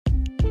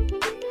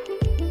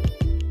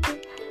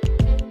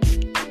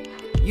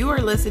You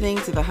are listening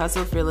to the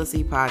Hustle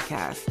Fearlessly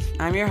podcast.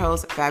 I'm your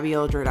host,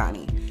 Fabiola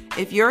Giordani.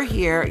 If you're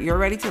here, you're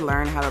ready to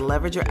learn how to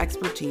leverage your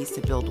expertise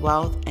to build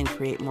wealth and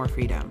create more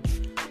freedom.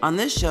 On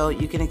this show,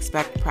 you can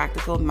expect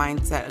practical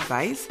mindset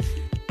advice,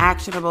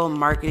 actionable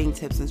marketing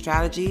tips and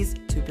strategies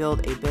to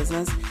build a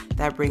business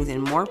that brings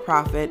in more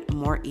profit,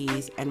 more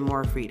ease, and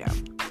more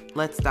freedom.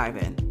 Let's dive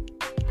in.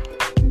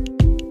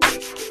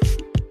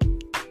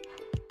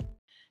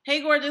 Hey,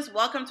 gorgeous.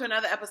 Welcome to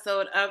another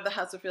episode of the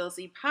Hustle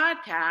Fearlessly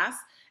podcast.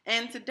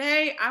 And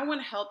today I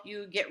want to help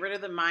you get rid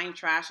of the mind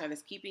trash that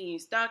is keeping you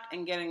stuck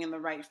and getting in the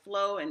right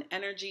flow and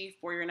energy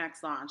for your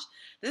next launch.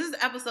 This is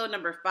episode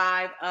number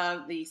 5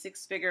 of the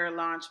Six-figure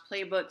Launch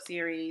Playbook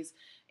Series.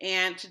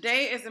 And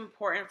today is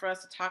important for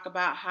us to talk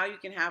about how you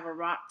can have a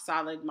rock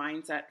solid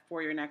mindset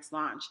for your next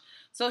launch.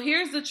 So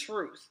here's the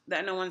truth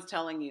that no one's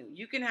telling you.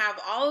 You can have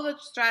all of the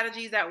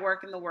strategies that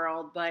work in the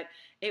world, but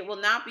it will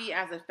not be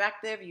as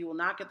effective. You will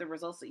not get the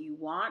results that you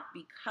want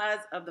because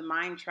of the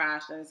mind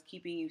trash that is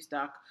keeping you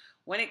stuck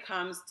when it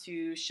comes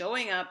to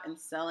showing up and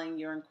selling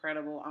your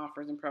incredible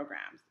offers and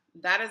programs.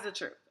 That is the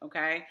truth,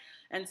 okay?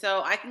 And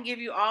so I can give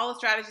you all the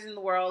strategies in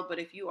the world, but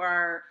if you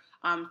are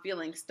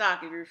feeling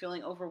stuck, if you're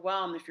feeling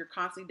overwhelmed, if you're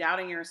constantly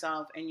doubting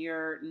yourself and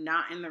you're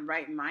not in the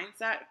right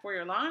mindset for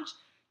your launch,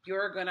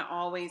 you're going to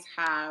always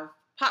have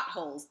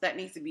potholes that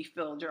needs to be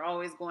filled. You're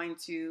always going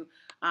to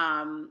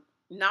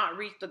not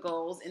reach the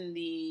goals in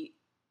the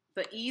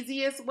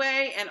easiest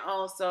way and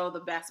also the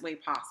best way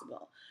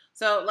possible.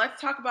 So let's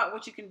talk about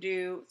what you can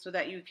do so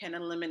that you can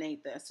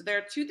eliminate this. So there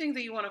are 2 things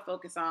that you want to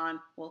focus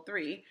on, well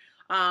 3,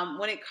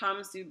 when it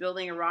comes to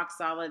building a rock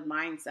solid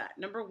mindset.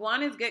 Number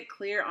 1 is get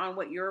clear on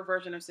what your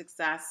version of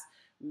success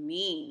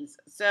means.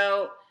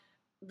 So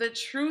the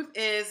truth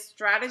is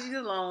strategies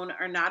alone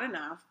are not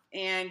enough,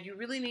 and you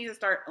really need to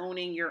start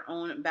owning your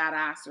own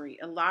badassery.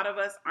 A lot of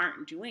us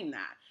aren't doing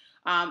that.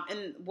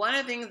 And one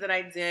of the things that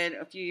I did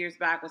a few years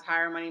back was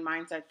hire a money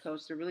mindset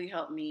coach to really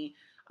help me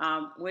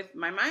with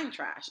my mind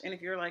trash. And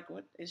if you're like,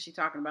 what is she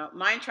talking about?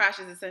 Mind trash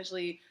is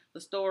essentially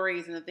the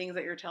stories and the things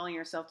that you're telling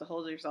yourself to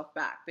hold yourself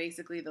back.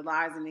 Basically the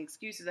lies and the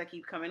excuses that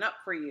keep coming up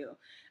for you.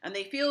 And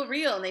they feel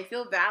real and they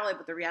feel valid,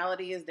 but the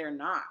reality is they're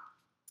not.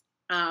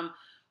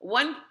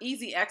 One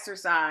easy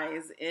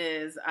exercise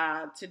is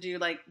to do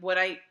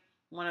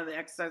one of the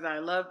exercises I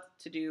loved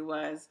to do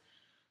was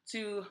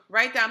to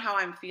write down how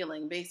I'm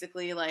feeling.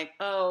 Basically like,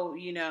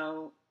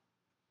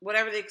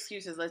 whatever the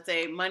excuse is, let's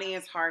say money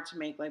is hard to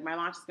make. Like my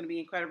launch is going to be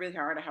incredibly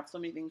hard. I have so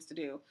many things to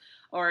do.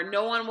 Or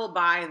no one will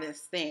buy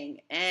this thing.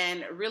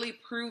 And really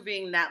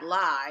proving that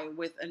lie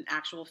with an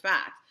actual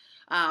fact.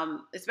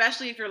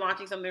 Especially if you're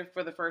launching something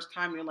for the first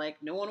time, you're like,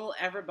 no one will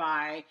ever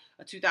buy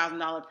a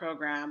 $2,000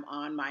 program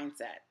on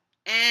mindset.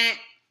 And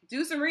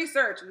do some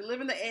research. We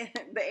live in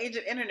the age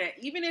of internet.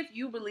 Even if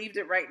you believed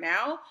it right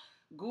now,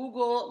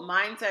 Google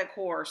mindset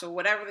course or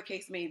whatever the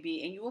case may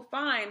be, and you will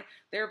find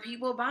there are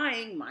people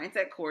buying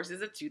mindset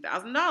courses at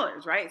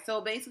 $2,000, right? So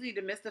basically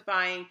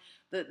demystifying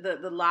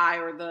the lie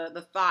or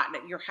the thought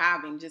that you're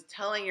having, just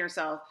telling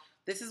yourself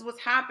this is what's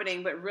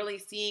happening, but really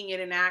seeing it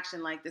in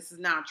action like this is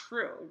not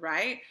true,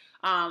 right?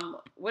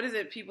 What is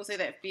it? People say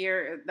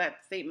that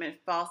statement,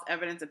 false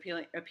evidence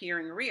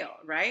appearing real,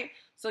 right?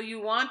 So you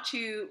want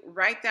to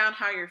write down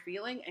how you're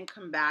feeling and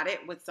combat it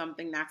with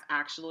something that's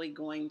actually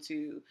going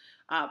to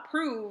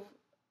prove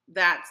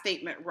that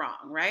statement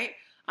wrong, right?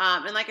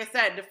 And like I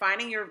said,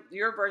 defining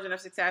your version of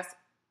success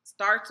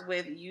starts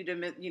with you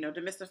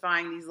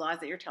demystifying these lies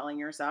that you're telling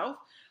yourself.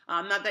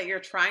 Not that you're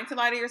trying to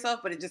lie to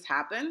yourself, but it just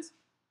happens.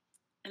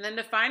 And then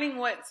defining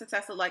what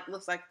success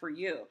looks like for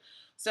you.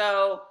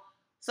 So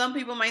some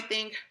people might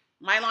think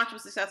my launch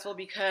was successful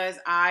because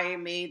I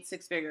made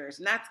 6 figures,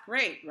 and that's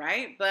great,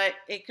 right? But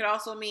it could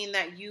also mean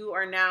that you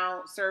are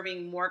now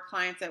serving more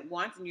clients at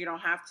once and you don't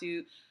have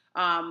to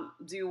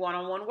do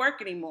one-on-one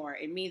work anymore.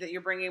 It means that you're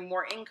bringing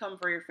more income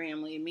for your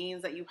family. It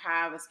means that you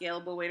have a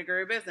scalable way to grow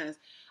your business.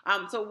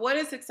 So what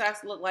does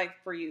success look like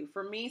for you?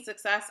 For me,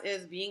 success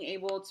is being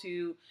able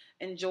to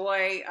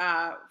enjoy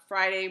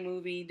Friday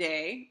movie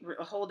day,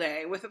 a whole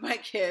day with my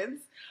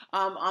kids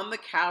on the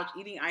couch,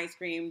 eating ice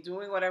cream,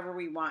 doing whatever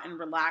we want and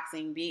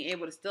relaxing, being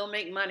able to still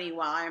make money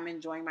while I'm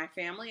enjoying my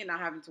family and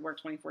not having to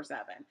work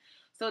 24/7.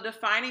 So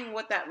defining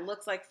what that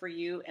looks like for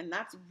you, and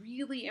that's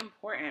really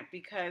important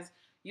because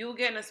you'll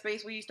get in a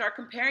space where you start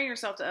comparing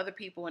yourself to other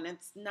people and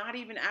it's not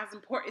even as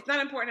important. It's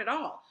not important at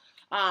all.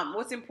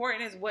 What's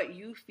important is what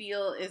you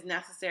feel is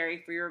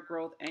necessary for your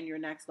growth and your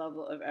next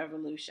level of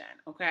evolution.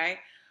 Okay.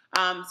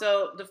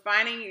 So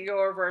defining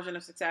your version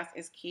of success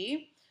is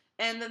key.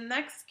 And the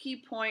next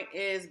key point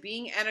is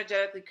being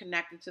energetically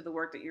connected to the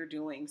work that you're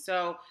doing.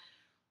 So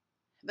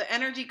the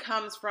energy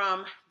comes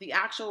from the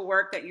actual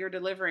work that you're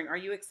delivering. Are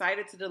you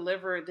excited to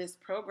deliver this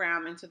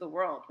program into the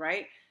world,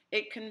 right?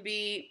 It can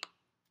be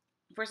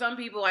For some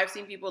people, I've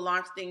seen people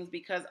launch things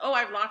because, oh,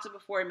 I've launched it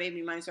before, it made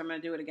me money, so I'm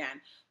going to do it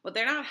again. But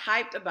they're not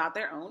hyped about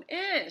their own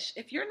ish.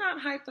 If you're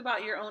not hyped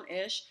about your own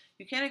ish,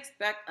 you can't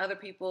expect other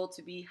people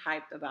to be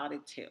hyped about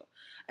it too.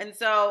 And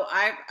so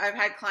I've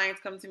had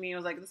clients come to me and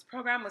was like, this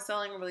program was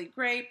selling really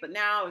great, but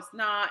now it's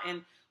not.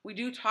 And we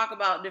do talk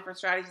about different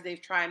strategies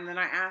they've tried. And then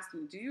I asked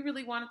them, do you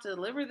really want to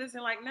deliver this?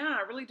 And like, nah,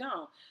 I really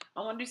don't.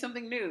 I want to do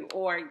something new.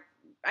 Or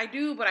I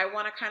do, but I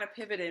want to kind of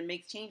pivot and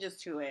make changes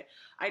to it.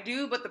 I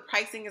do, but the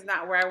pricing is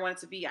not where I want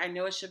it to be. I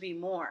know it should be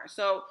more.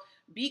 So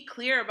be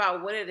clear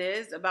about what it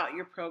is about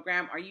your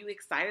program. Are you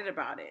excited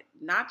about it?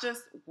 Not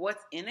just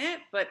what's in it,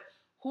 but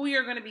who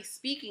you're going to be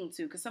speaking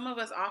to. Because some of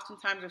us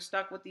oftentimes are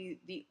stuck with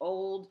the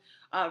old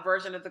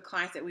version of the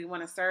clients that we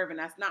want to serve, and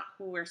that's not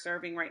who we're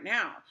serving right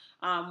now.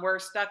 We're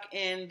stuck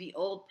in the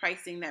old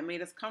pricing that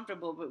made us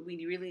comfortable, but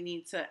we really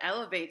need to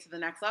elevate to the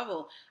next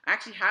level. I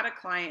actually had a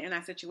client in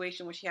that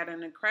situation where she had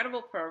an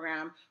incredible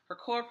program. Her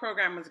core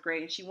program was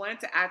great, and she wanted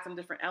to add some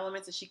different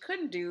elements that she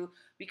couldn't do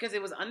because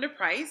it was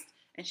underpriced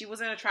and she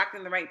wasn't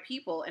attracting the right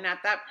people. And at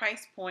that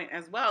price point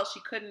as well,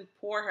 she couldn't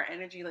pour her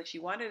energy like she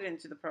wanted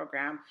into the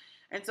program.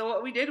 And so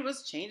what we did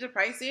was change the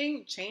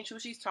pricing, change who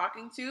she's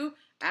talking to,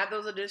 add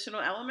those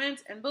additional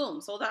elements, and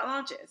boom, sold out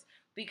launches.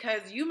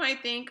 Because you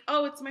might think,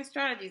 oh, it's my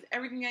strategies.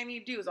 Everything I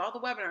need to do is all the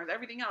webinars,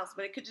 everything else.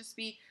 But it could just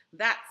be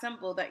that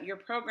simple that your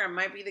program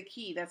might be the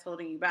key that's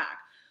holding you back.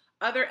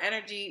 Other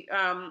energy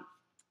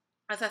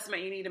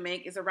assessment you need to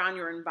make is around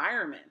your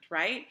environment,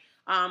 right?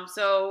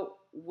 So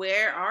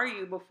where are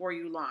you before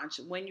you launch?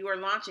 When you are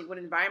launching, what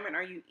environment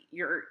are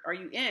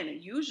you in?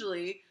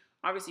 Usually,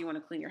 obviously, you want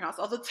to clean your house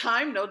all the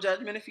time. No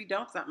judgment if you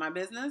don't. It's not my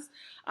business.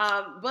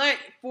 But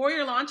for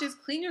your launches,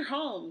 clean your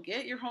home.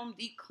 Get your home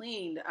deep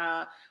cleaned.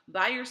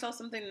 Buy yourself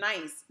something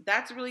nice.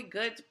 That's really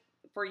good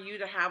for you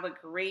to have a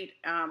great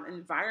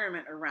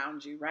environment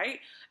around you, right?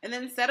 And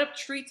then set up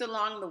treats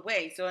along the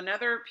way. So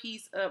another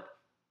piece of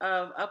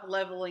up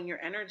leveling your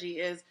energy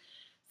is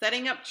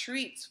setting up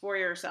treats for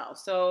yourself.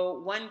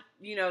 So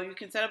you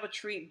can set up a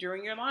treat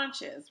during your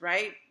launches,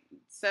 right?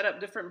 Set up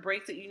different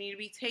breaks that you need to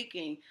be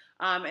taking,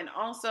 and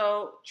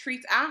also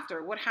treats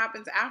after. What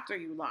happens after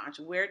you launch?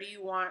 What do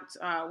you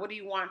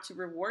want to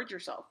reward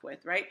yourself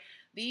with, right?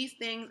 These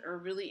things are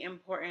really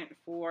important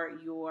for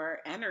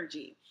your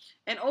energy.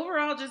 And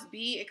overall, just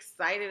be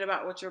excited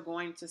about what you're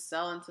going to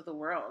sell into the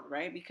world,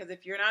 right? Because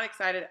if you're not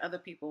excited, other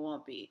people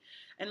won't be.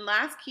 And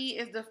last key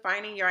is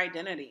defining your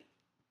identity.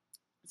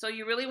 So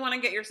you really want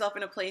to get yourself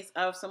in a place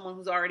of someone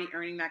who's already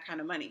earning that kind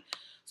of money.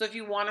 So if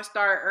you want to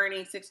start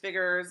earning 6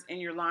 figures in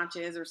your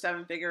launches or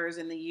 7 figures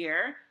in the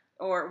year,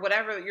 or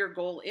whatever your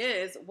goal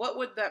is, what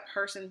would that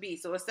person be?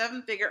 So a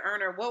 7-figure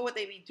earner, what would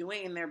they be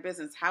doing in their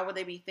business? How would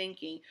they be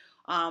thinking?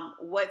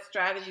 What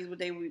strategies would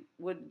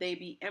they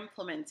be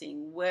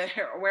implementing?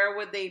 Where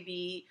would they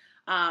be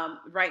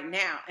right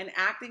now? And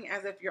acting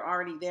as if you're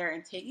already there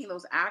and taking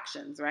those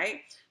actions,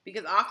 right?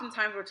 Because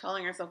oftentimes we're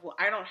telling ourselves, well,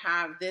 I don't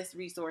have this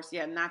resource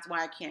yet, and that's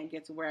why I can't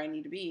get to where I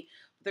need to be.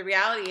 The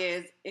reality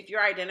is, if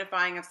you're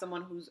identifying as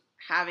someone who's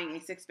having a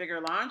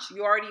 6-figure launch,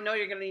 you already know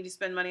you're going to need to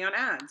spend money on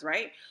ads,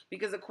 right?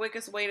 Because the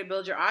quickest way to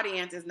build your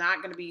audience is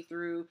not going to be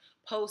through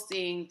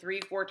posting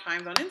 3-4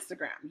 times on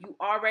Instagram. You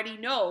already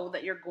know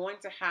that you're going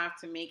to have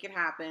to make it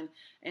happen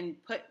and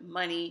put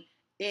money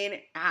in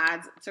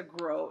ads to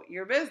grow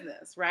your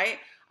business, right?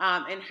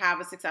 And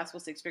have a successful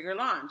 6-figure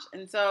launch.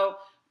 And so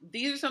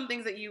these are some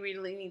things that you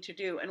really need to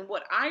do. And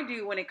what I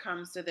do when it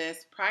comes to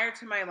this, prior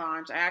to my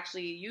launch, I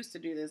actually used to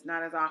do this,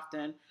 not as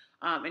often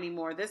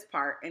anymore, this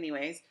part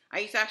anyways. I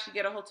used to actually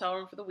get a hotel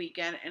room for the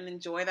weekend and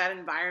enjoy that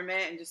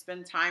environment and just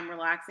spend time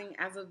relaxing.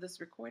 As of this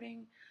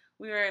recording,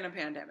 we are in a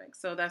pandemic,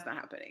 so that's not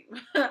happening.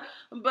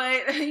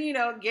 But,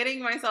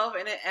 getting myself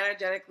in it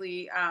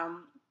energetically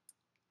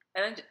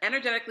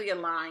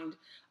aligned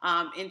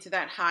into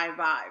that high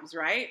vibes,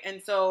 right? And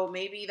so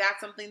maybe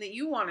that's something that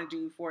you want to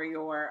do for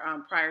your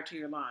prior to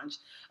your launch.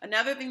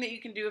 Another thing that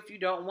you can do if you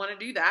don't want to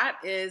do that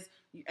is,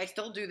 I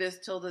still do this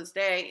till this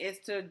day, is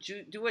to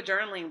do a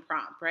journaling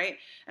prompt, right?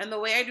 And the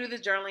way I do this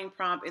journaling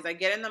prompt is I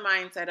get in the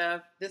mindset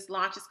of this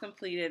launch is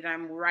completed and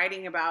I'm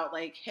writing about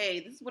like,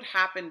 hey, this is what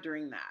happened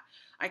during that.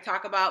 I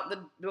talk about the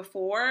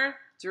before,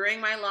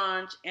 during my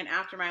launch, and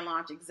after my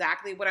launch,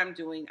 exactly what I'm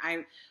doing.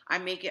 I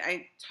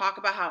talk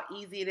about how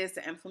easy it is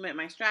to implement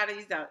my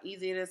strategies, how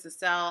easy it is to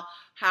sell,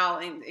 how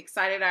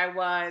excited I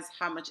was,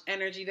 how much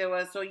energy there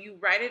was. So you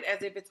write it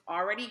as if it's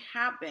already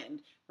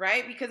happened,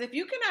 right? Because if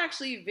you can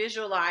actually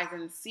visualize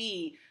and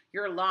see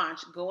your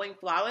launch going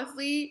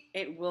flawlessly,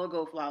 it will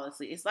go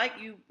flawlessly. It's like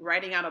you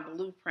writing out a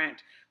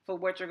blueprint for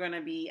what you're going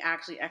to be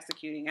actually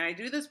executing. And I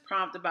do this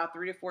prompt about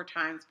 3 to 4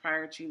 times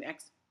prior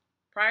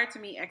to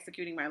me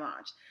executing my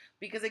launch,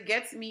 because it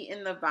gets me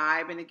in the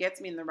vibe and it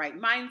gets me in the right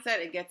mindset.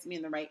 It gets me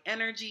in the right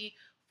energy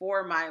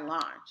for my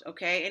launch.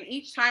 Okay. And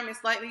each time is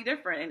slightly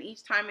different, and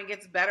each time it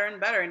gets better and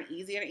better and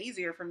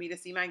easier for me to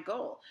see my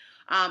goal.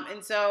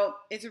 And so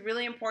it's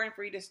really important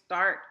for you to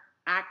start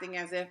acting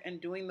as if and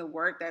doing the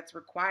work that's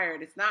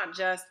required. It's not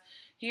just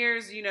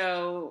here's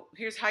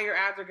how your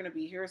ads are going to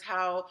be, here's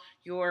how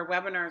your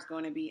webinar is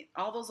going to be.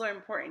 All those are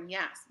important,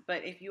 yes,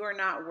 but if you are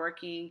not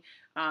working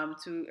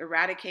to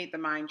eradicate the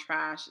mind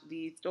trash,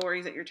 the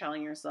stories that you're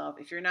telling yourself,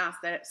 if you're not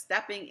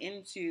stepping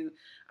into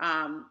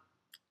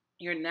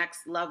your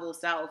next level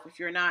self, if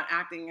you're not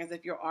acting as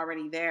if you're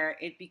already there,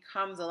 it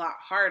becomes a lot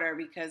harder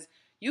because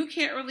you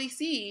can't really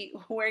see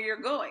where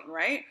you're going,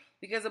 right?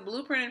 Because a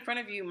blueprint in front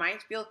of you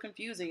might feel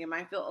confusing, it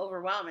might feel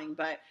overwhelming,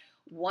 but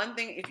one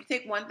thing, if you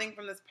take one thing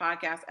from this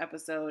podcast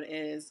episode,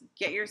 is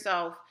get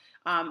yourself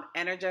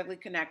energetically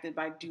connected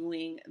by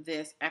doing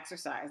this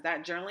exercise.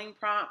 That journaling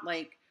prompt,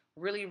 like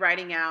really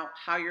writing out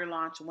how your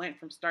launch went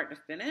from start to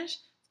finish,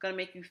 it's going to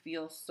make you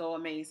feel so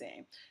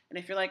amazing. And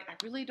if you're like, I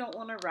really don't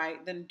want to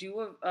write, then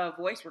do a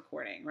voice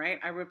recording, right?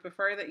 I would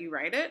prefer that you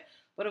write it,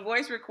 but a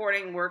voice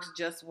recording works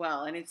just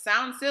well. And it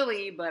sounds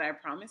silly, but I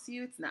promise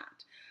you it's not.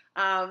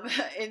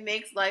 It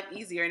makes life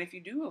easier. And if you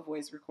do a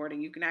voice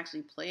recording, you can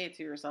actually play it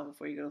to yourself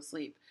before you go to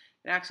sleep.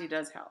 It actually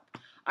does help.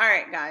 All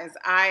right, guys,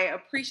 I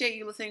appreciate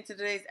you listening to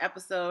today's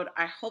episode.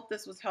 I hope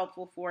this was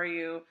helpful for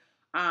you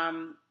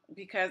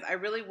because I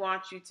really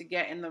want you to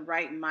get in the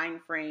right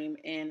mind frame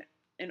in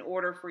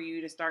order for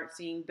you to start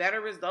seeing better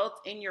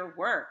results in your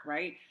work,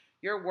 right?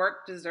 Your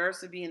work deserves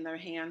to be in the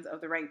hands of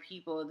the right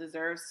people. It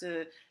deserves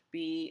to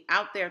be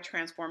out there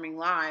transforming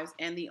lives.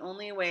 And the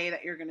only way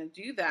that you're going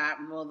to do that,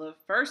 well, the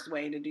first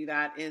way to do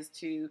that is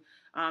to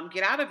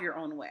get out of your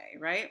own way,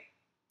 right?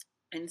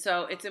 And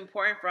so it's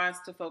important for us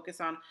to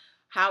focus on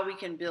how we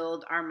can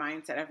build our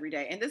mindset every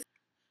day.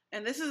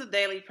 And this is a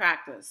daily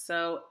practice.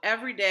 So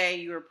every day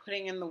you are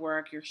putting in the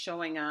work, you're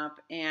showing up,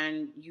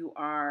 and you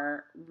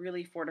are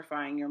really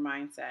fortifying your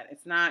mindset.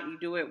 It's not you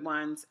do it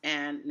once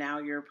and now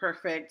you're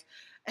perfect.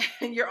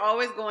 And you're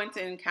always going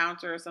to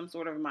encounter some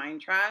sort of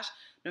mind trash,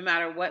 no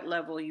matter what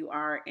level you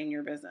are in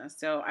your business.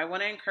 So I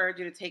want to encourage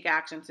you to take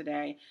action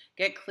today.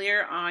 Get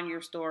clear on your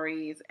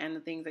stories and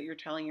the things that you're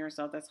telling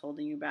yourself that's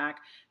holding you back.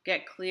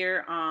 Get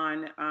clear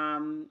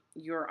on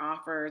your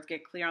offers.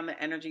 Get clear on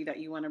the energy that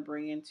you want to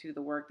bring into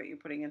the work that you're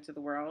putting into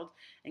the world.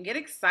 And get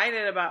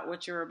excited about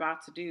what you're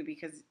about to do,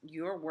 because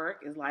your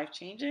work is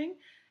life-changing.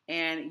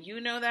 And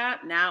you know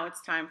that. Now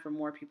it's time for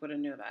more people to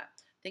know that.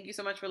 Thank you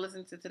so much for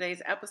listening to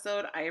today's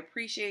episode. I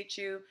appreciate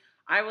you.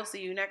 I will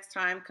see you next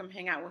time. Come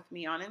hang out with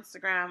me on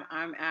Instagram.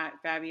 I'm at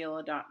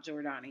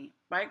Fabiola.Giordani.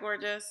 Bye,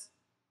 gorgeous.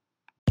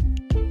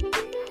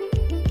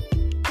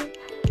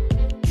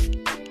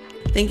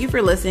 Thank you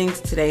for listening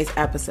to today's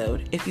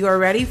episode. If you are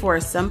ready for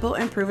a simple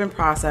and proven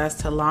process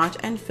to launch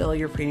and fill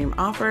your premium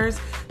offers,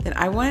 then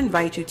I want to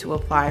invite you to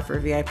apply for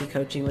VIP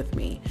coaching with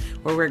me,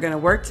 where we're going to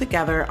work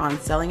together on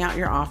selling out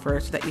your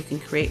offers so that you can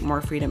create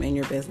more freedom in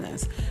your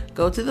business.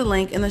 Go to the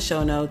link in the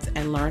show notes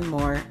and learn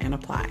more and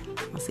apply.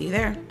 I'll see you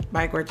there.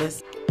 Bye,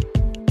 gorgeous.